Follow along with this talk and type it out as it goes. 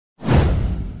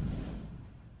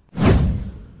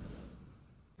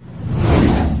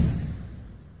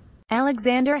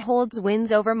Alexander holds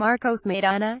wins over Marcos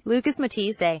Maidana,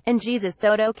 Matthysse, and Jesus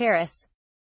Soto Karass.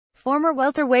 Former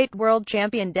welterweight world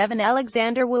champion Devon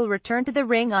Alexander will return to the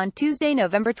ring on Tuesday,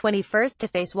 November 21 to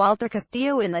face Walter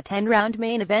Castillo in the 10-round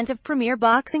main event of Premier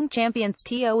Boxing Champions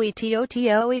TOE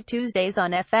Tuesdays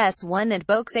on FS1 and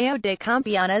Boxeo de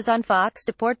Campeones on Fox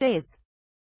Deportes.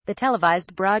 The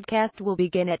televised broadcast will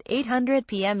begin at 8:00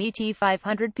 p.m. ET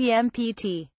 500 p.m.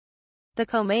 PT. The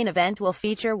co-main event will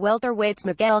feature welterweights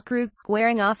Miguel Cruz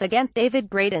squaring off against David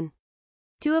Braden.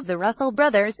 Two of the Russell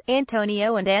brothers,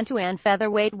 Antonio and Antoine,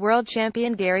 featherweight world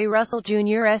champion Gary Russell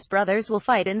Jr.'s brothers, will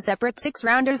fight in separate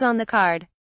six-rounders on the card.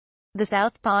 The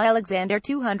Southpaw Alexander,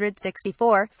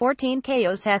 14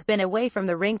 KOs, has been away from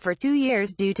the ring for 2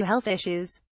 years due to health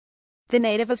issues. The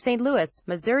native of St. Louis,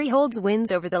 Missouri holds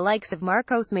wins over the likes of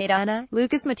Marcos Maidana,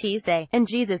 Matthysse, and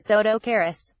Jesus Soto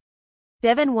Karass.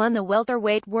 Devon won the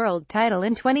welterweight world title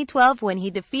in 2012 when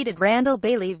he defeated Randall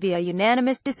Bailey via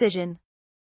unanimous decision.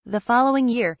 The following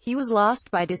year, he was lost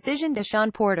by decision to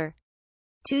Sean Porter.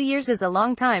 2 years is a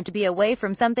long time to be away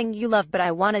from something you love, but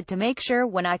I wanted to make sure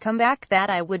when I come back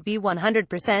that I would be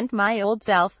 100% my old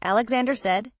self, Alexander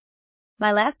said.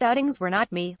 My last outings were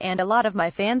not me, and a lot of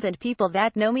my fans and people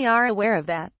that know me are aware of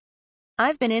that.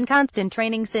 I've been in constant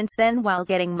training since then while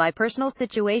getting my personal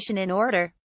situation in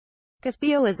order.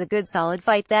 Castillo is a good solid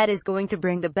fight that is going to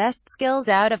bring the best skills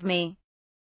out of me.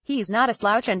 He's not a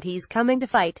slouch and he's coming to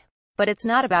fight. But it's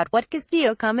not about what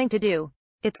Castillo coming to do.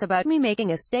 It's about me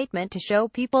making a statement to show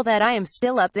people that I am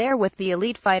still up there with the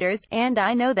elite fighters, and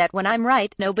I know that when I'm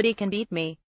right, nobody can beat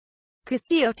me.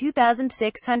 Castillo,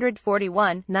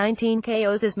 2,641, 19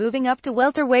 KOs, is moving up to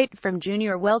welterweight from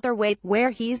junior welterweight, where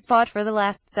he's fought for the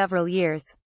last several years.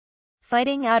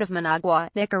 Fighting out of Managua,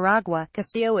 Nicaragua,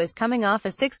 Castillo is coming off a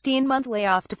 16-month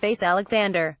layoff to face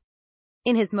Alexander.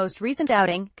 In his most recent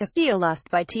outing, Castillo lost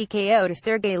by TKO to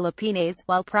Sergey Lopinez,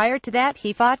 while prior to that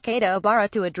he fought Keita Ibarra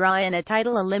to a draw in a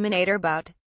title eliminator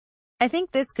bout. I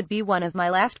think this could be one of my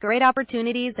last great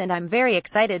opportunities and I'm very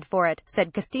excited for it,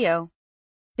 said Castillo.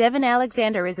 Devon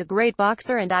Alexander is a great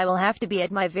boxer and I will have to be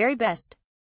at my very best.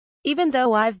 Even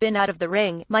though I've been out of the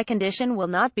ring, my condition will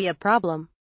not be a problem.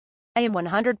 I am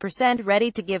 100%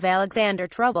 ready to give Alexander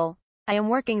trouble. I am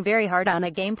working very hard on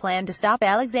a game plan to stop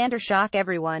Alexander, shock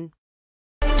everyone.